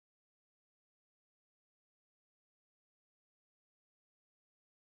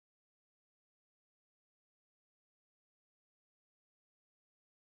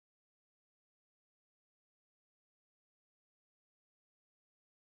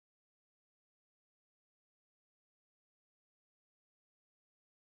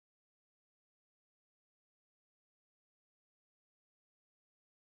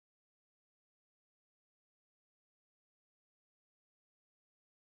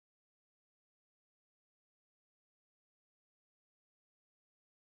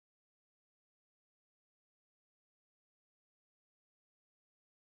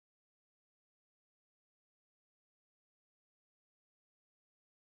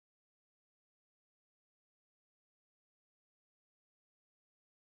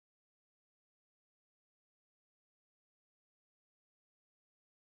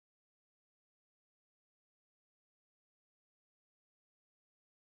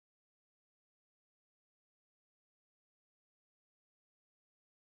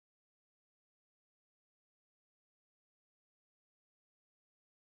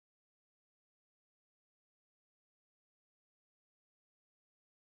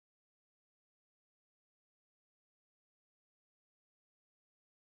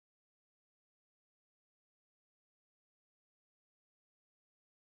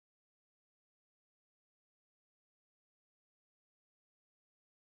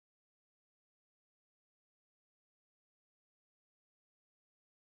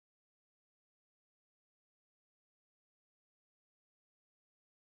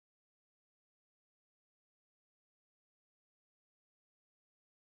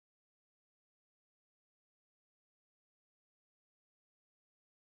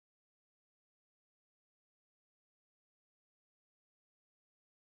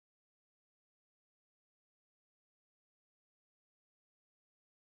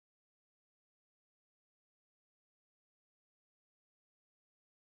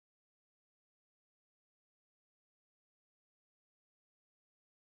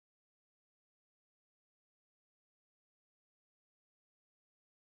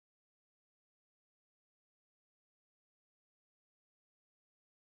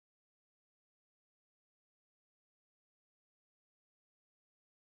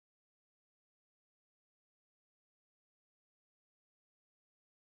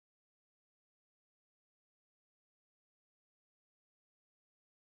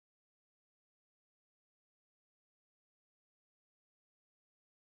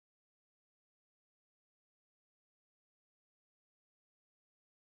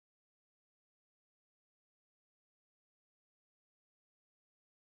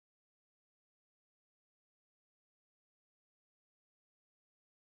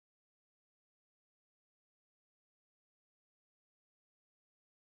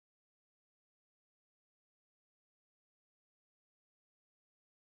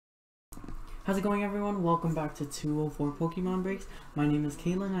How's it going, everyone? Welcome back to 204 Pokemon Breaks. My name is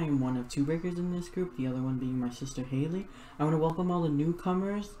Kaylin. I am one of two breakers in this group, the other one being my sister Haley. I want to welcome all the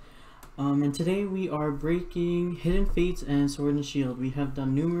newcomers. And today we are breaking Hidden Fates and Sword and Shield. We have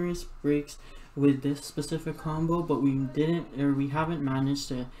done numerous breaks with this specific combo, but we haven't managed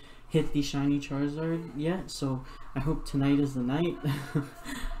to hit the shiny Charizard yet, so I hope tonight is the night.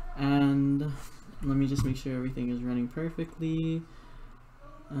 And let me just make sure everything is running perfectly.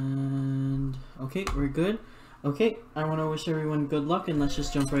 And okay, we're good. Okay, I want to wish everyone good luck, and let's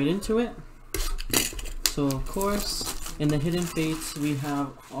just jump right into it. So of course, in the Hidden Fates, we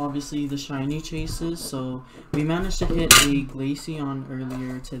have obviously the shiny chases. So we managed to hit a Glaceon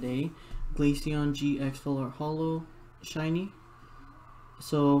earlier today. Glaceon GX Full Art Hollow shiny.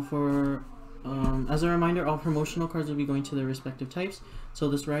 So for as a reminder, all promotional cards will be going to their respective types. So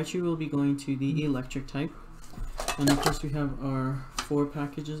this Raichu will be going to the electric type. And of course we have our 4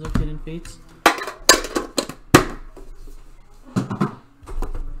 packages of Hidden Fates.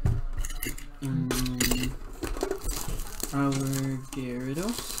 And our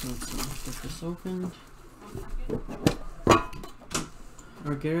Gyarados. So let's get this opened.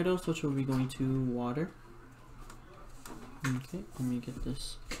 Our Gyarados, which will be going to water. Okay, let me get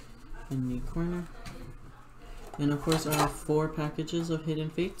this in the corner. And of course our 4 packages of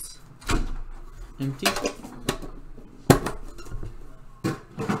Hidden Fates. Empty.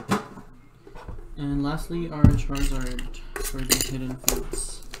 And lastly, our Charizard for the Hidden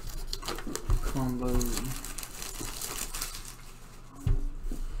Fates combo,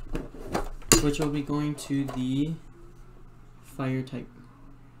 which will be going to the fire type.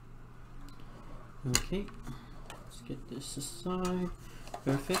 Okay, let's get this aside.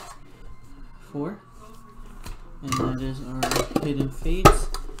 Perfect. 4. And that is our Hidden Fates.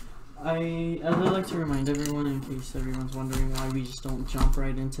 I'd like to remind everyone, in case everyone's wondering why we just don't jump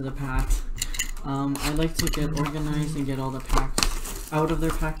right into the packs. I like to get organized and get all the packs out of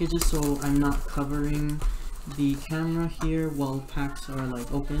their packages, so I'm not covering the camera here while packs are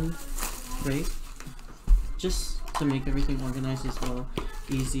like open, right? Just to make everything organized as well,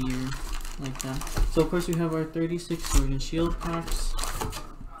 easier like that. So of course we have our 36 Sword and Shield packs.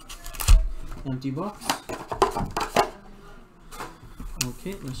 Empty box.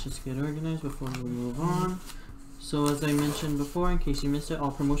 Okay, let's just get organized before we move on. So as I mentioned before, in case you missed it, all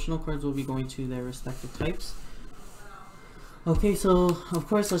promotional cards will be going to their respective types. Okay, so of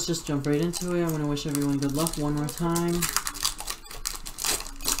course let's just jump right into it. I want to wish everyone good luck one more time.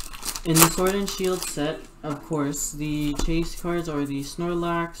 In the Sword and Shield set, of course, the chase cards are the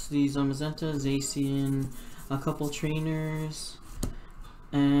Snorlax, the Zamazenta, Zacian, a couple trainers.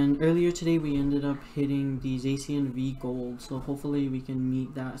 And earlier today we ended up hitting the Zacian V Gold, so hopefully we can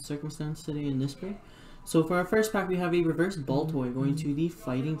meet that circumstance today in this break. So for our first pack we have a reverse Baltoy going to the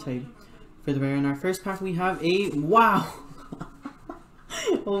fighting type. For the rare in our first pack we have a, wow!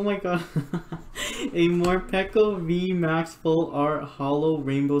 Oh my god. A Morpeko V Max Full Art Hollow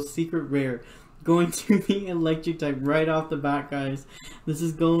Rainbow Secret Rare going to the electric type right off the bat, guys. This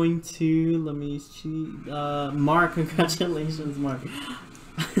is going to, let me see, Marc. Congratulations, Marc.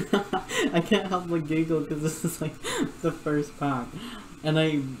 I can't help but giggle because this is like the first pack, and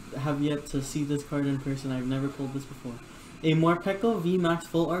I have yet to see this card in person. I've never pulled this before. A Morpeko V Max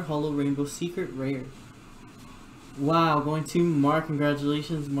Full Art Hollow Rainbow Secret Rare. Wow, going to Marc.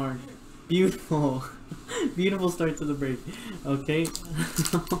 Congratulations, Marc. Beautiful. Beautiful start to the break. Okay.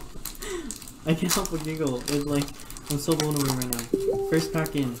 I can't help but giggle. It's like, I'm so blown away right now. First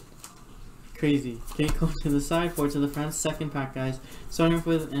pack in. Crazy. Okay, go to the side, 4 to the front. Second pack, guys. Starting off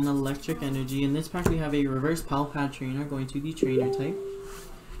with an electric energy. In this pack, we have a reverse Palpad trainer going to the trainer type.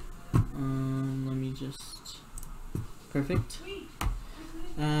 Let me just. Perfect.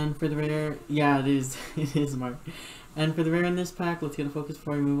 And for the rare, yeah, it is. It is Marc. And for the rare in this pack, let's get a focus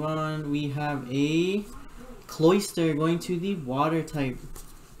before we move on. We have a Cloyster going to the water type.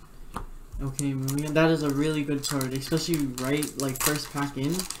 Okay, moving on. That is a really good card, especially right, like first pack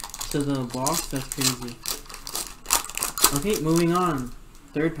in to the box. That's crazy. Okay, moving on.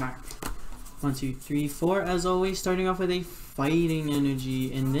 Third pack. 1, 2, 3, 4. As always, starting off with a fighting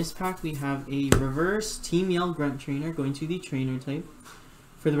energy. In this pack, we have a reverse Team Yell Grunt trainer going to the trainer type.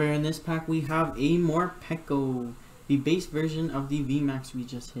 For the rare in this pack, we have a Morpeko, the base version of the VMAX we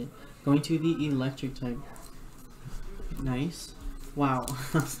just hit, going to the electric type. Nice. Wow,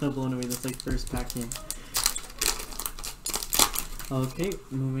 I'm still blown away. That's like first pack in. Okay,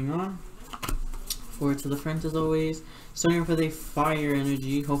 moving on. 4 to the front as always. Starting off with a fire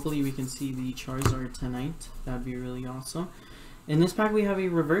energy. Hopefully we can see the Charizard tonight. That'd be really awesome. In this pack we have a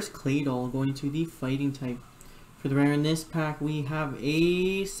reverse Claydol going to the fighting type. For the rare in this pack, we have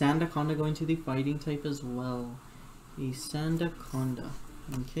a Sandaconda going to the fighting type as well. A Sandaconda.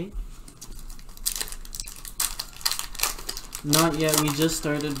 Okay. Not yet, we just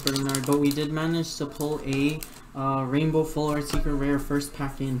started Bernard, but we did manage to pull a Rainbow Full Art Secret Rare first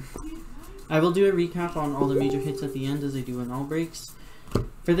pack in. I will do a recap on all the major hits at the end as I do in all breaks.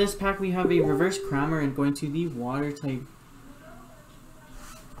 For this pack, we have a Reverse Cramorant going to the Water type.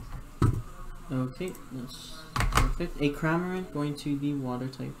 Okay, that's perfect. A Cramorant going to the Water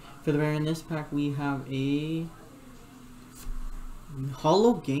type. For the rare in this pack, we have a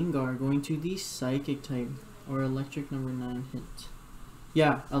Holo Gengar going to the Psychic type. Or Electric number 9 hit.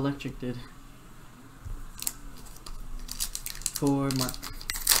 Yeah, Electric did. For Marc.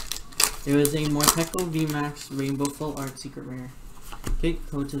 It was a Morpeko VMAX Rainbow Full Art Secret Rare. Okay,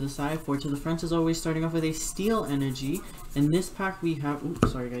 code to the side, 4 to the front as always, starting off with a Steel Energy. In this pack we have,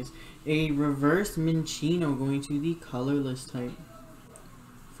 oops, sorry guys, a Reverse Minccino going to the Colorless type.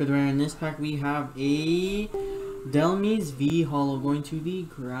 For the rare in this pack we have a Delmise V Holo going to the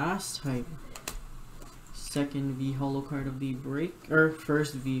Grass type. Second V Holo card of the break, or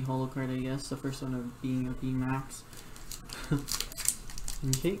first V Holo card I guess, the first one of being a VMAX.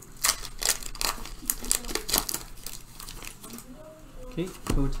 Okay. Okay,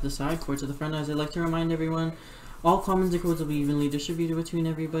 code to the side, 4 to the front. As I like to remind everyone, all commons and codes will be evenly distributed between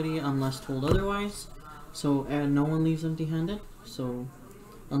everybody unless told otherwise. So no one leaves empty-handed. So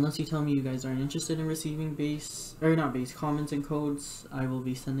unless you tell me you guys aren't interested in receiving commons and codes, I will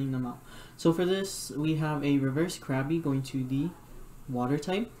be sending them out. So for this, we have a Reverse Krabby going to the Water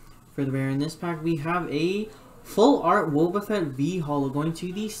type. For the rare in this pack, we have a Full Art Wobbuffet V Holo going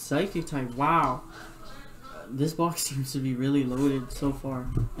to the Psychic type. Wow. This box seems to be really loaded so far.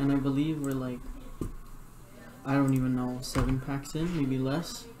 And I believe we're like, I don't even know, 7 packs in, maybe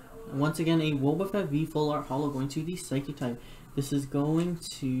less. Once again, a Wobbuffet V Full Art Holo going to the Psychic type. This is going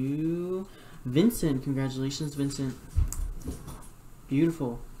to Vincent. Congratulations, Vincent.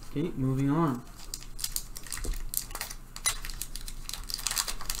 Beautiful. Okay, moving on.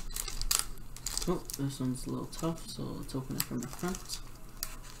 Oh, this one's a little tough, so let's open it from the front,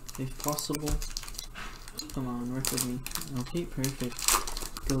 if possible. Come on, work with me. Okay, perfect.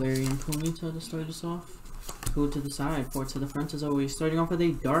 Galarian Ponyta to start us off. Go to the side, 4 to the front as always. Starting off with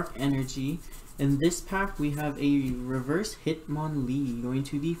a Dark Energy. In this pack, we have a Reverse Hitmonlee going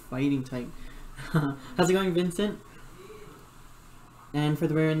to the Fighting type. How's it going, Vincent? And for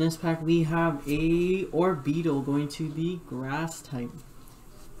the rare in this pack, we have a Orbeetle going to the Grass type.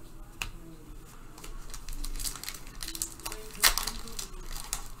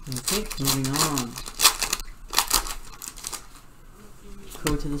 Okay, moving on.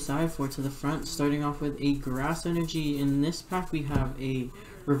 Go to the side, 4 to the front. Starting off with a Grass Energy. In this pack, we have a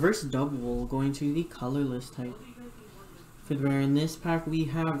Reverse Double going to the Colorless type. For the rare in this pack, we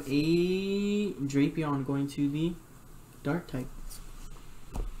have a Drapion going to the Dark type.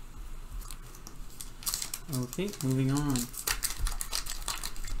 Okay, moving on.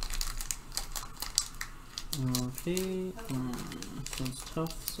 Okay, this one's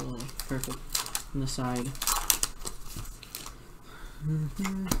tough, so perfect. On the side.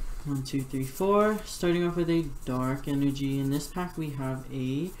 1, 2, 3, 4. Starting off with a Dark Energy. In this pack, we have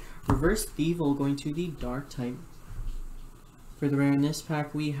a Reverse Thievul going to the Dark type. For the rare in this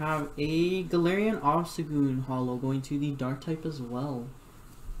pack, we have a Galarian Obstagoon Holo going to the Dark type as well.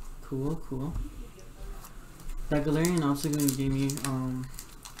 Cool, cool. That Galarian Obstagoon gave me,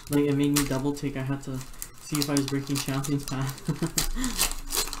 like, it made me double take. I had to see if I was breaking Champion's Path.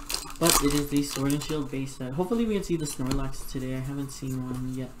 But it is the Sword and Shield base set. Hopefully we can see the Snorlax today. I haven't seen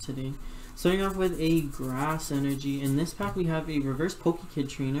one yet today. Starting off with a Grass Energy. In this pack we have a Reverse Pokekid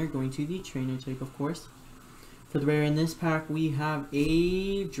Trainer going to the Trainer type, of course. For the rare in this pack we have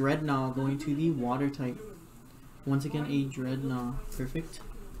a Dreadnought going to the Water type. Once again a Dreadnought. Perfect.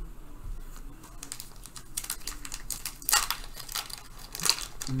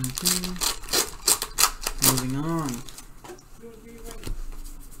 Moving on.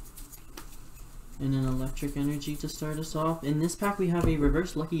 And an Electric Energy to start us off. In this pack we have a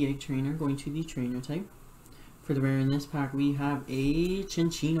Reverse Lucky Egg Trainer going to the Trainer type. For the rare in this pack we have a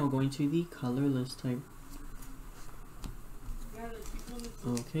Cinccino going to the Colorless type.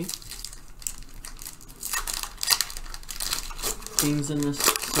 Okay. Things in this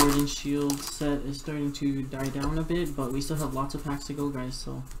Sword and Shield set is starting to die down a bit, but we still have lots of packs to go, guys,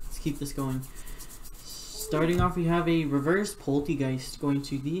 so let's keep this going. Starting off we have a Reverse Poltegeist going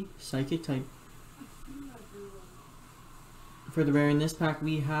to the Psychic type. For the rare in this pack,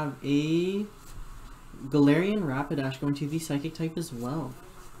 we have a Galarian Rapidash going to the Psychic type as well.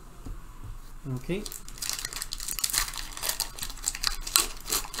 Okay.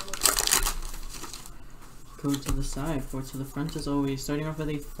 Go to the side, 4 to the front as always. Starting off with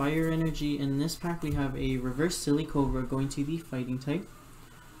a fire energy. In this pack we have a reverse silly cobra going to the fighting type.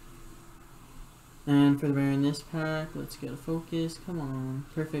 And for the rare in this pack, let's get a focus, come on.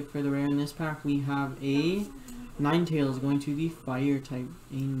 Perfect. For the rare in this pack we have a Ninetales going to the fire type.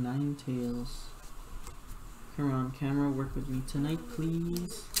 A Ninetales. Come on, camera, work with me tonight,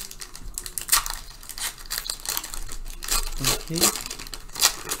 please. Okay.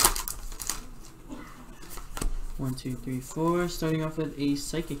 1, 2, 3, 4. Starting off with a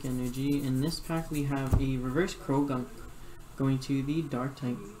psychic energy. In this pack we have a reverse Krogunk going to the dark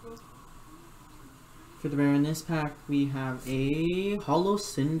type. For the rare in this pack we have a hollow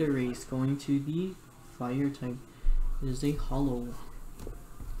Cinderace going to the fire type. It is a hollow.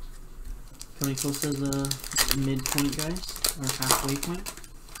 Coming close to the midpoint, guys, or halfway point.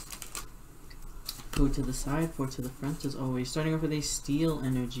 Go to the side, 4 to the front as always. Starting off with a steel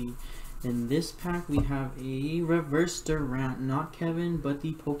energy. In this pack we have a reverse Durant, not Kevin, but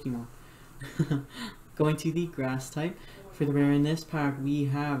the Pokemon. Going to the grass type. For the rare in this pack we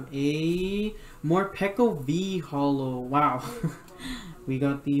have a Morpeko V Hollow. Wow. We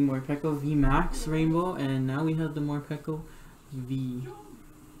got the Morpeko V Max Rainbow, and now we have the Morpeko V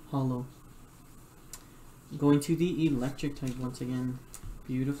Hollow. Going to the electric type once again.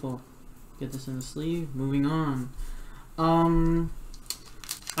 Beautiful. Get this in the sleeve. Moving on.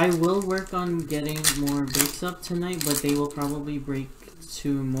 I will work on getting more breaks up tonight, but they will probably break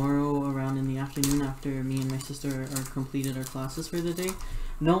tomorrow around in the afternoon after me and my sister are completed our classes for the day.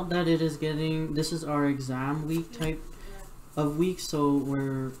 Note that it is this is our exam week type of week, so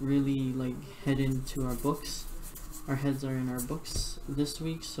we're really like heading to our books. Our heads are in our books this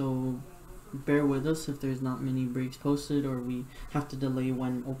week, so bear with us if there's not many breaks posted or we have to delay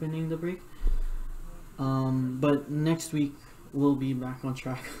when opening the break. But next week we'll be back on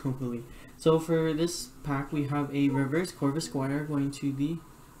track, hopefully. So for this pack we have a reverse Corvisquire going to the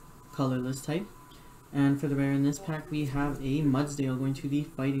colorless type. And for the rare in this pack we have a Mudsdale going to the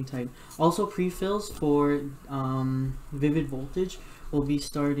fighting type. Also pre-fills for Vivid Voltage will be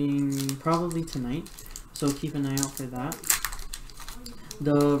starting probably tonight, so keep an eye out for that.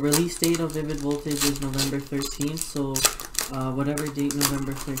 The release date of Vivid Voltage is November 13th, so whatever date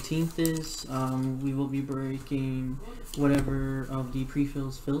November 13th is, we will be breaking whatever of the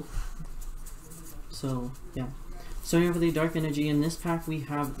pre-fills fill. So yeah. Starting off with a dark energy, in this pack we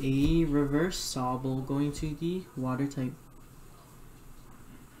have a reverse Sobble going to the water type.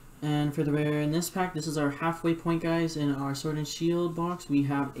 And for the rare in this pack, this is our halfway point, guys. In our Sword and Shield box we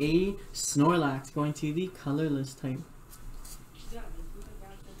have a Snorlax going to the colorless type.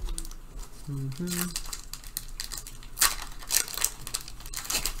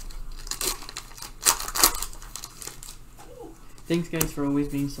 Thanks guys for always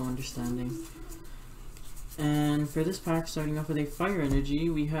being so understanding. And for this pack, starting off with a fire energy,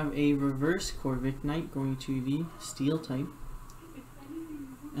 we have a reverse Corviknight going to the steel type.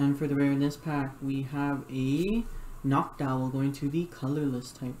 And for the rare in this pack, we have a Noctowl going to the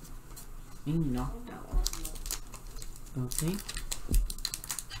colorless type. A Noctowl. Okay.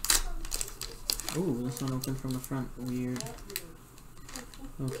 Oh, this one opened from the front. Weird.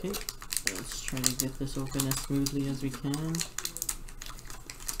 Okay. Let's try to get this open as smoothly as we can.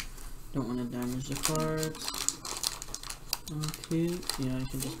 Don't want to damage the cards. Okay, yeah, I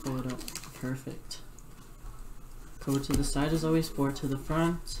can just pull it up. Perfect. Code to the side as always, 4 to the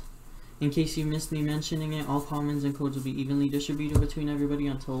front. In case you missed me mentioning it, all commons and codes will be evenly distributed between everybody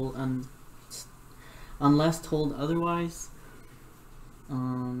unless told otherwise.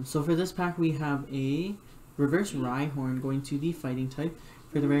 So for this pack we have a reverse Rhyhorn going to the fighting type.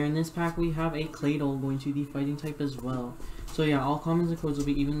 For the rare in this pack we have a Claydol going to the fighting type as well. So yeah, all commons and codes will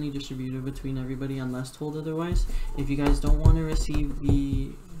be evenly distributed between everybody unless told otherwise. If you guys don't want to receive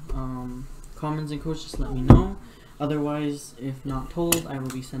the commons and codes, just let me know. Otherwise, if not told, I will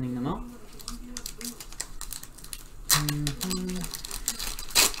be sending them out.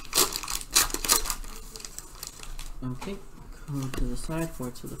 Okay, code to the side,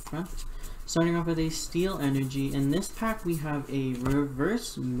 4 to the front. Starting off with a steel energy. In this pack we have a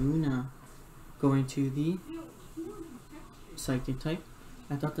reverse Munna going to the psychic type.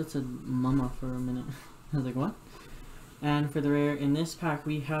 I thought that said mama for a minute. I was like, what? And for the rare in this pack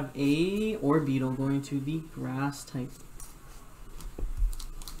we have a Orbeetle going to the grass type.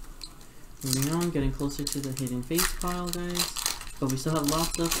 Moving on, getting closer to the hidden face pile, guys. But we still have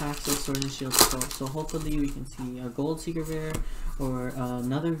lots of packs of Sword and Shield to go. So hopefully we can see a gold secret rare or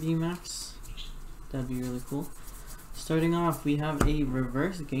another VMAX. That'd be really cool. Starting off, we have a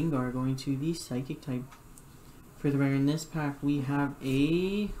reverse Gengar going to the psychic type. For the rare in this pack, we have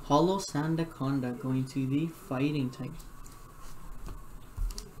a Hollow Sandaconda going to the Fighting type.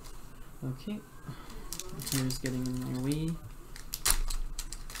 Okay, here's getting in my way.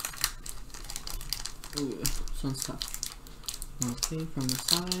 Ooh, this one's tough. Okay, from the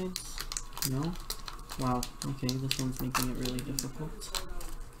sides. No. Wow, okay, this one's making it really difficult.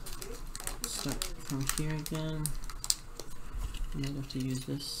 Start from here again. I might have to use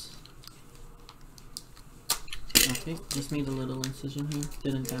this. Okay, just made a little incision here.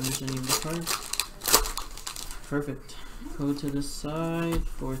 Didn't damage any of the cards. Perfect. Go to the side,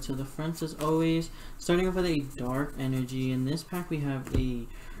 forward to the front as always. Starting off with a Dark Energy. In this pack we have a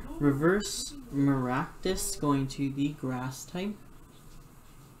Reverse Maractus going to the Grass type.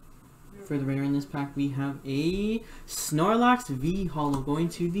 For the rare in this pack we have a Snorlax V Holo going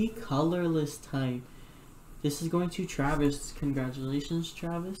to the Colorless type. This is going to Travis. Congratulations,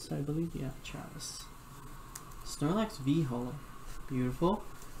 Travis. I believe, yeah, Travis. Snorlax V Holo. Beautiful.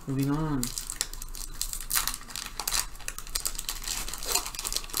 Moving on.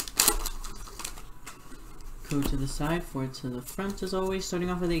 Go to the side, forward to the front as always. Starting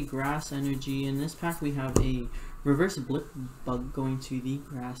off with a Grass Energy. In this pack we have a Reverse Blip Bug going to the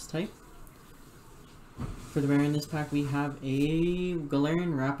Grass type. For the rare in this pack we have a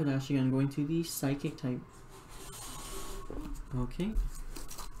Galarian Rapidash going to the Psychic type. Okay.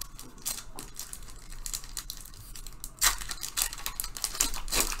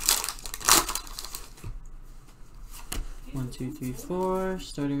 One, two, three, four.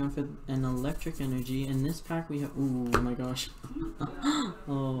 Starting off with an Electric Energy. In this pack we have, ooh my gosh.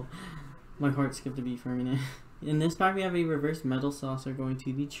 Oh, my heart skipped a beat for a minute. In this pack we have a Reverse Metal Saucer going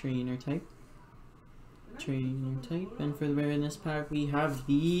to the Trainer type. And for the rare in this pack we have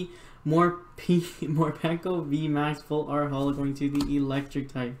the Morpeko VMAX Full Art Holo going to the Electric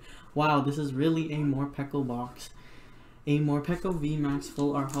type. Wow, this is really a Morpeko box. A Morpeko VMAX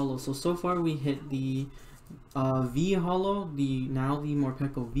Full Art Holo. So far we hit the V Holo, the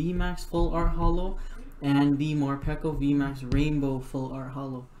Morpeko VMAX Full Art Holo, and the Morpeko VMAX Rainbow Full Art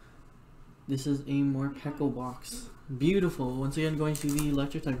Holo. This is a Morpeko box. Beautiful. Once again, going to the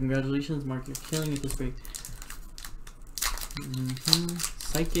Electric type. Congratulations, Marc. You're killing it this break.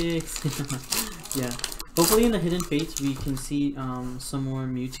 Psychics. Yeah. Hopefully in the Hidden Fates we can see some more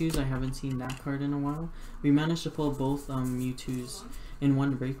Mewtwo's. I haven't seen that card in a while. We managed to pull both Mewtwo's in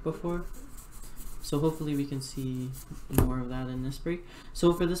one break before. So hopefully we can see more of that in this break.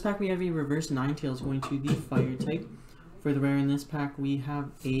 So for this pack we have a Reverse Ninetales going to the Fire type. For the rare in this pack we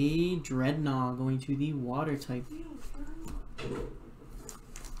have a Dreadnought going to the Water type.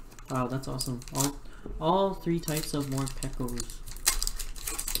 Wow, that's awesome. All three types of Morpekos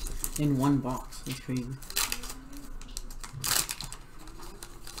in one box. That's crazy.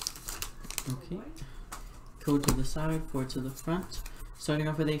 Okay. Code to the side, forward to the front. Starting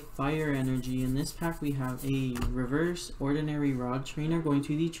off with a Fire Energy. In this pack we have a Reverse Ordinary Rod Trainer going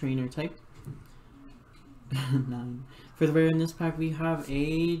to the Trainer type. 9. For the rare in this pack we have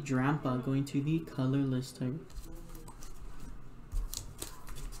a Drampa going to the Colorless type.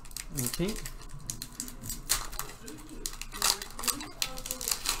 Okay.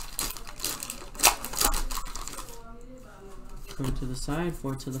 Go to the side,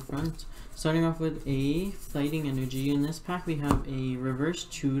 forward to the front. Starting off with a Fighting Energy. In this pack we have a Reverse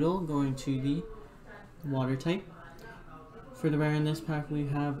Choodle going to the Water type. For the rare in this pack we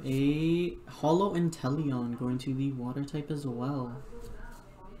have a Holo Inteleon going to the Water type as well.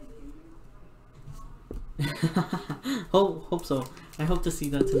 Hope so. I hope to see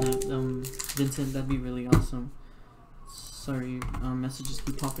that tonight, Vincent. That'd be really awesome. Sorry, messages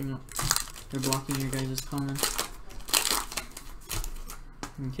keep popping up. They're blocking your guys' comments.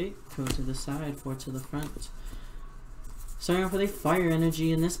 Okay, go to the side, forward to the front. Starting off with a Fire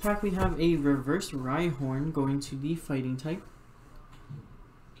Energy. In this pack we have a Reverse Rhyhorn going to the Fighting type.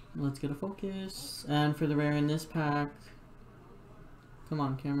 Let's get a focus. And for the rare in this pack, come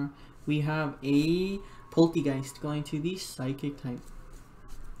on camera, we have a Poltegeist going to the Psychic type.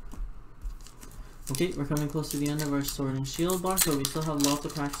 Okay, we're coming close to the end of our Sword and Shield box, but we still have lots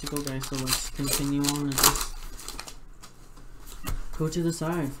of packs to go, guys, so let's continue on and just go to the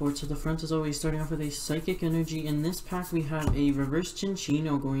side, forward to the front as always. Starting off with a Psychic Energy. In this pack we have a Reverse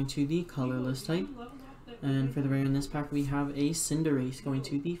Chinchino going to the Colorless type. And for the rare in this pack we have a Cinderace going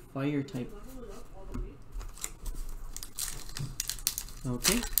to the Fire type.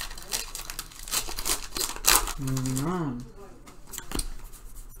 Okay. Moving on.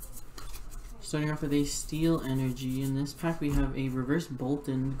 Starting off with a Steel Energy. In this pack we have a Reverse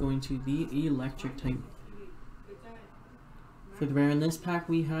Bolton going to the Electric type. For the rare in this pack,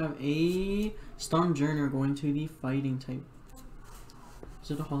 we have a Stormjourner going to the fighting type.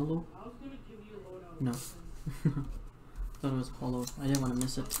 Is it a holo? No. Thought it was a holo. I didn't want to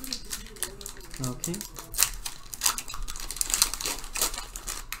miss it. Okay.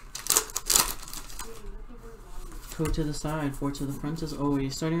 Code to the side, 4 to the front as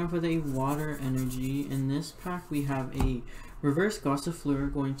always. Starting off with a water energy. In this pack, we have a reverse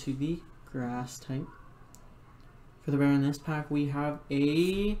Gossifleur going to the grass type. For the rare in this pack, we have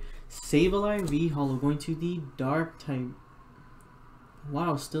a Sableye V Holo going to the dark type.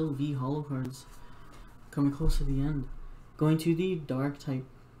 Wow, still V Holo cards. Coming close to the end. Going to the dark type.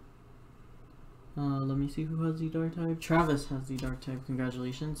 Let me see who has the dark type. Travis has the dark type.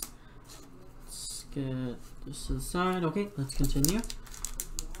 Congratulations. Let's get this to the side. Okay, let's continue.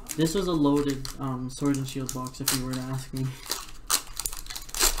 This was a loaded Sword and Shield box if you were to ask me.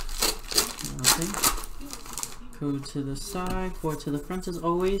 Okay. Code to the side, 4 to the front as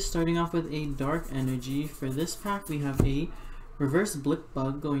always. Starting off with a dark energy. For this pack, we have a reverse Blip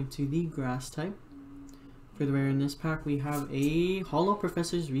Bug going to the grass type. For the rare in this pack, we have a Holo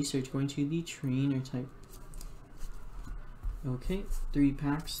Professor's Research going to the trainer type. Okay, 3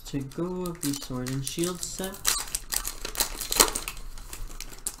 packs to go of the Sword and Shield set.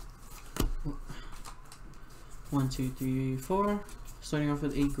 One, two, three, 4. Starting off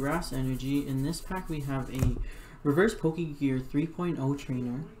with a grass energy. In this pack, we have a reverse Pokegear 3.0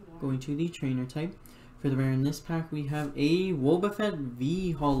 trainer going to the trainer type. For the rare in this pack, we have a Wobbuffet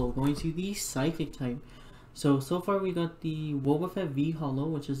V Holo going to the psychic type. So far we got the Wobbuffet V Holo,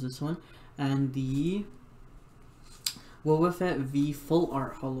 which is this one, and the Wobbuffet V Full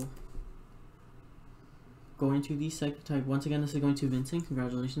Art Holo going to the psychic type. Once again, this is going to Vincent.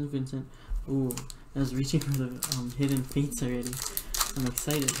 Congratulations, Vincent. Ooh, I was reaching for the hidden fates already. I'm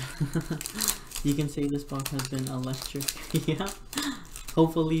excited. You can say this box has been electric. Yeah.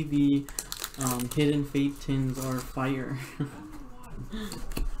 Hopefully the hidden fate tins are fire.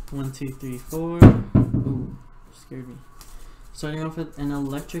 1, 2, 3, 4. Ooh, scared me. Starting off with an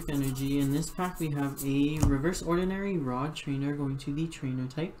electric energy. In this pack, we have a reverse ordinary Rod Trainer going to the trainer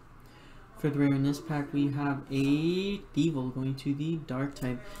type. For the rare in this pack, we have a Devil going to the dark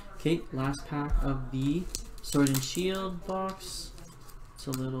type. Okay, last pack of the Sword and Shield box. It's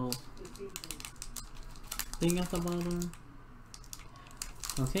a little thing at the bottom.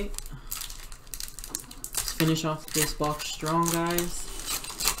 Okay, let's finish off this box strong, guys.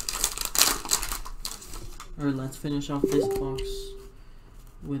 Or let's finish off this box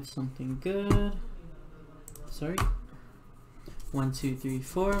with something good. Sorry. 1, 2, 3,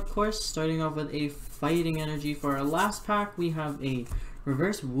 4, of course. Starting off with a fighting energy. For our last pack, we have a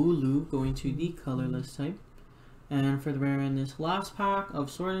reverse Wooloo going to the colorless type. And for the rare in this last pack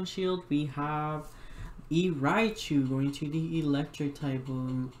of Sword and Shield, we have Raichu going to the electric type.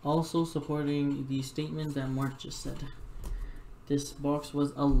 Also supporting the statement that Marc just said. This box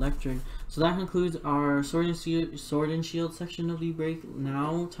was electric. So that concludes our Sword and Shield section of the break.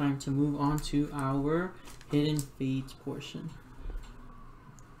 Now, time to move on to our Hidden Fates portion.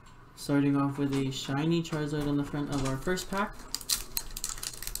 Starting off with a shiny Charizard on the front of our first pack.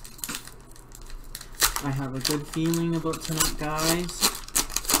 I have a good feeling about tonight, guys.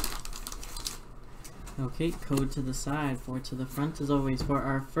 Okay, code to the side, 4 to the front as always. For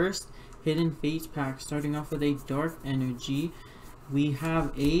our first Hidden Fates pack, starting off with a dark energy, we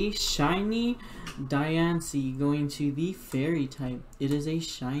have a shiny Diancie going to the fairy type. It is a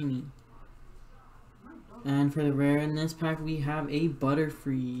shiny. And for the rare in this pack, we have a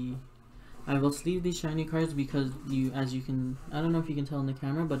Butterfree. I will sleeve these shiny cards because as you can, I don't know if you can tell in the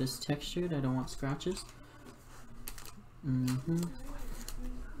camera, but it's textured. I don't want scratches.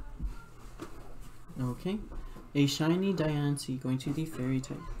 Okay, a shiny Diancie going to the fairy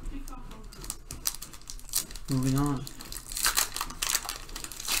type. Moving on.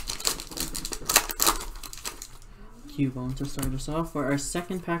 Cubone to start us off for our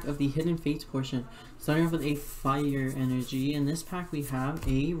second pack of the Hidden Fates portion. Starting off with a fire energy. In this pack we have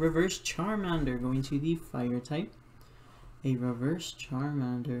a reverse Charmander going to the fire type. A reverse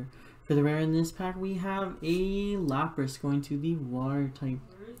Charmander. For the rare in this pack we have a Lapras going to the water type.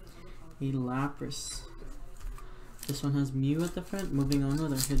 A Lapras. This one has Mew at the front. Moving on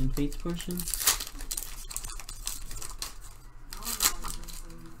with our Hidden Fates portion.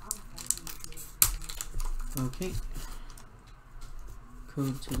 Okay.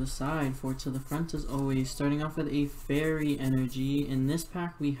 Code to the side, 4 to the front as always. Starting off with a fairy energy. In this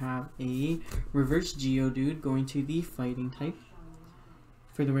pack we have a reverse Geodude going to the fighting type.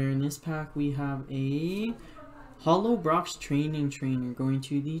 For the rare in this pack we have a Holo Brock's Training Trainer going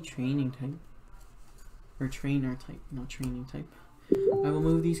to the training type. or trainer type, not training type. I will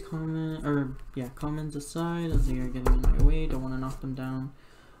move these commons aside as they are getting in my way. Don't want to knock them down.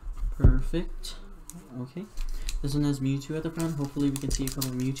 Perfect. Okay. This one has Mewtwo at the front. Hopefully we can see a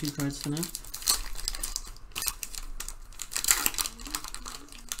couple of Mewtwo cards tonight.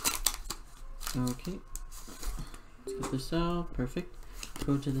 Okay. Let's get this out. Perfect.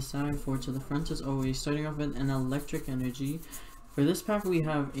 Go to the side, 4 to the front as always. Starting off with an electric energy. For this pack we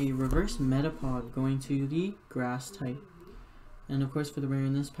have a reverse Metapod going to the grass type. And of course for the rare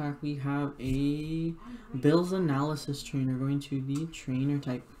in this pack we have a Bill's Analysis Trainer going to the trainer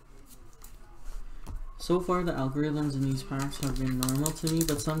type. So far the algorithms in these packs have been normal to me,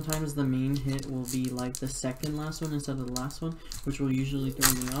 but sometimes the main hit will be like the second last one instead of the last one, which will usually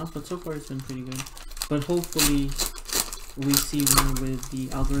throw me off, but so far it's been pretty good. But hopefully we see one with the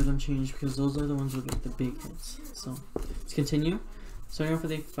algorithm change, because those are the ones with like the big hits. So let's continue. Starting off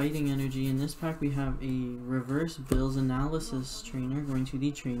with a fighting energy. In this pack we have a reverse Bill's Analysis Trainer going to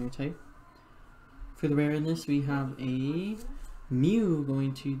the trainer type. For the rare in this we have a Mew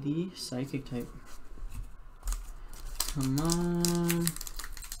going to the psychic type. Come on.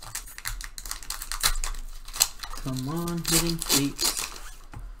 Come on, Hidden Fates.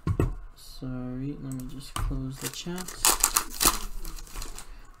 Sorry, let me just close the chat.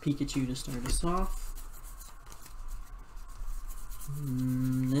 Pikachu to start us off.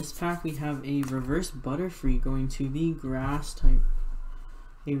 This pack we have a reverse Butterfree going to the grass type.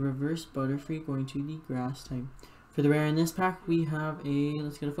 A reverse Butterfree going to the grass type. For the rare in this pack we have a,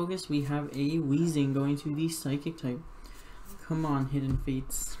 let's get a focus, we have a Weezing going to the psychic type. Come on, Hidden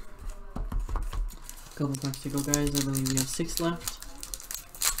Fates. A couple packs to go, guys. I believe we have 6 left.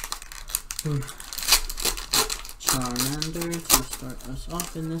 Charmander to start us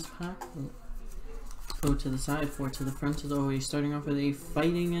off in this pack. Go to the side, 4 to the front as always. Starting off with a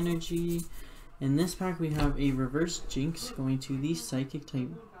fighting energy. In this pack we have a reverse Jinx going to the psychic type.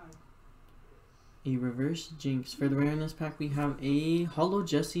 A reverse Jinx. For the rare in this pack we have a Holo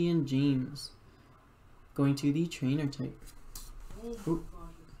Jesse and James going to the trainer type. Ooh.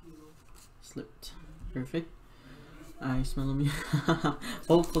 Slipped. Perfect. I smell them.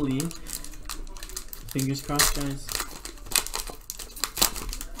 Hopefully. Fingers crossed, guys.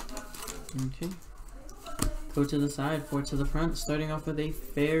 Okay. Go to the side, 4 to the front. Starting off with a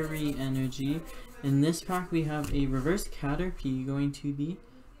fairy energy. In this pack we have a reverse Caterpie going to the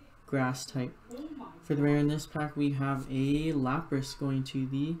grass type. For the rare in this pack we have a Lapras going to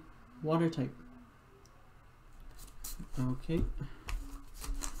the water type. Okay.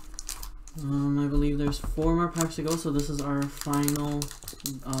 I believe there's 4 more packs to go, so this is our final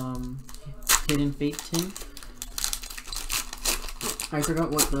Hidden Fate tin. I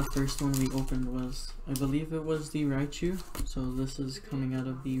forgot what the first one we opened was. I believe it was the Raichu, so this is coming out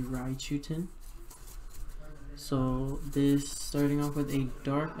of the Raichu tin. So this, starting off with a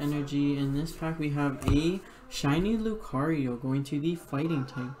dark energy. In this pack we have a shiny Lucario going to the fighting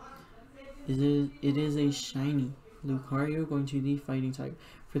type. It is a shiny Lucario going to the fighting type.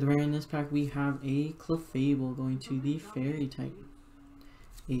 For the rare in this pack we have a Clefable going to the fairy type.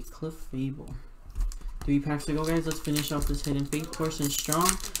 A Clefable. 3 packs to go, guys. Let's finish off this Hidden Fate portion strong.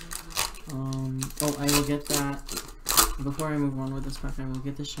 Oh, I will get that before I move on with this pack. I will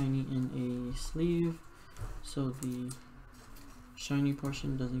get the shiny in a sleeve so the shiny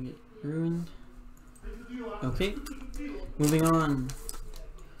portion doesn't get ruined. Okay, moving on.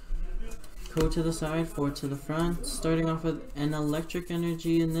 Go to the side, 4 to the front. Starting off with an electric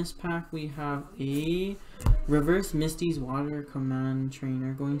energy. In this pack we have a reverse Misty's Water Command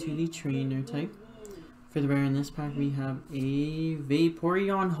Trainer going to the trainer type. For the rare in this pack we have a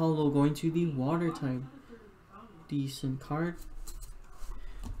Vaporeon Holo going to the water type. Decent card.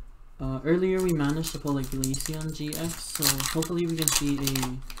 Earlier we managed to pull a Glaceon GX, so hopefully we can see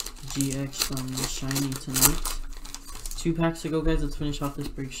a GX from the shiny tonight. 2 packs to go, guys. Let's finish off this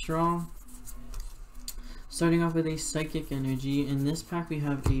break strong. Starting off with a Psychic Energy. In this pack we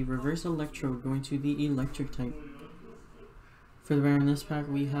have a reverse Electrode going to the electric type. For the rare in this pack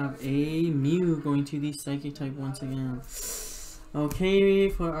we have a Mew going to the psychic type once again. Okay,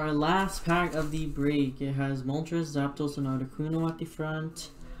 for our last pack of the break, it has Moltres, Zapdos, and Articuno at the front.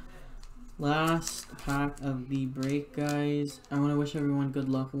 Last pack of the break, guys. I want to wish everyone good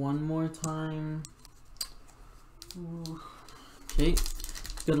luck one more time. Okay,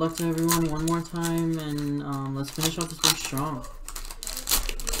 good luck to everyone one more time, and let's finish off this break strong.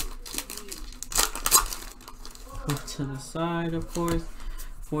 Put to the side, of course.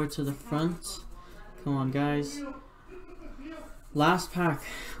 4 to the front. Come on, guys. Last pack.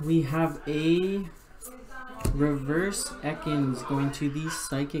 We have a reverse Ekans going to the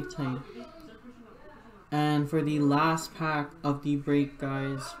psychic type. And for the last pack of the break,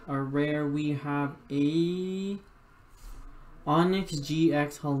 guys, our rare, we have a Onyx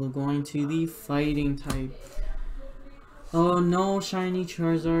GX Holo going to the fighting type. Oh, no shiny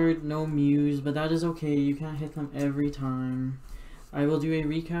Charizard, no Muse, but that is okay. You can't hit them every time. I will do a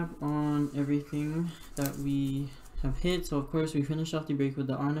recap on everything that we have hit. So of course we finished off the break with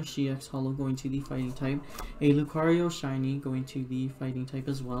the Onyx GX Holo going to the fighting type, a Lucario shiny going to the fighting type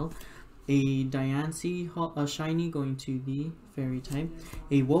as well, a Diancie shiny going to the fairy type,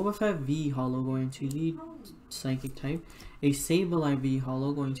 a Wobbuffet V Holo going to the psychic type, a Sableye V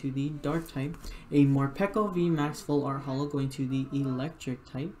Holo going to the dark type, a Morpeko V Max Full Art Holo going to the electric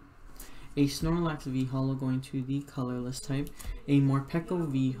type, a Snorlax V Holo going to the colorless type, a Morpeko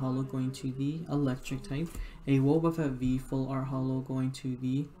V Holo going to the electric type, a Wobbuffet V Full Art Holo going to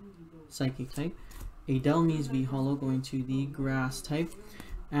the psychic type, a Delmise V Holo going to the grass type,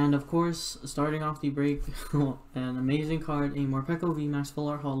 and of course, starting off the break, an amazing card, a Morpeko V Max Full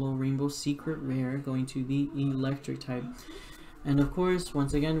Art Holo Rainbow Secret Rare going to the electric type. And of course,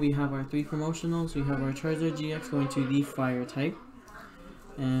 once again, we have our 3 promotionals. We have our Charizard GX going to the fire type,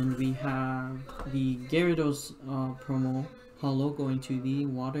 and we have the Gyarados promo Holo going to the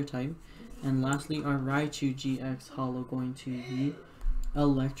water type, and lastly our Raichu GX Holo going to the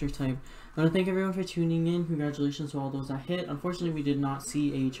electric type. I want to thank everyone for tuning in. Congratulations to all those that hit. Unfortunately, we did not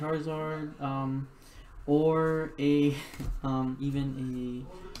see a Charizard or a even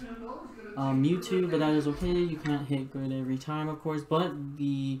a Mewtwo, but that is okay. You can't hit good every time, of course. But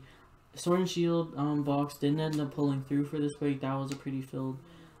the Sword and Shield box didn't end up pulling through for this break. That was a pretty filled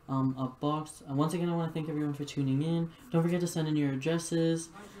up box. Once again, I want to thank everyone for tuning in. Don't forget to send in your addresses.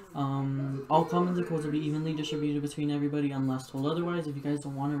 All comments and codes will be evenly distributed between everybody unless told otherwise. If you guys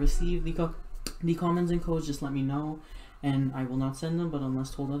don't want to receive the comments and codes, just let me know and I will not send them, but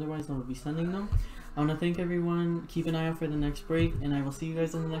unless told otherwise, I will be sending them. I want to thank everyone. Keep an eye out for the next break, and I will see you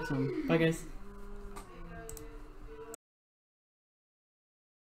guys in the next one. Bye, guys.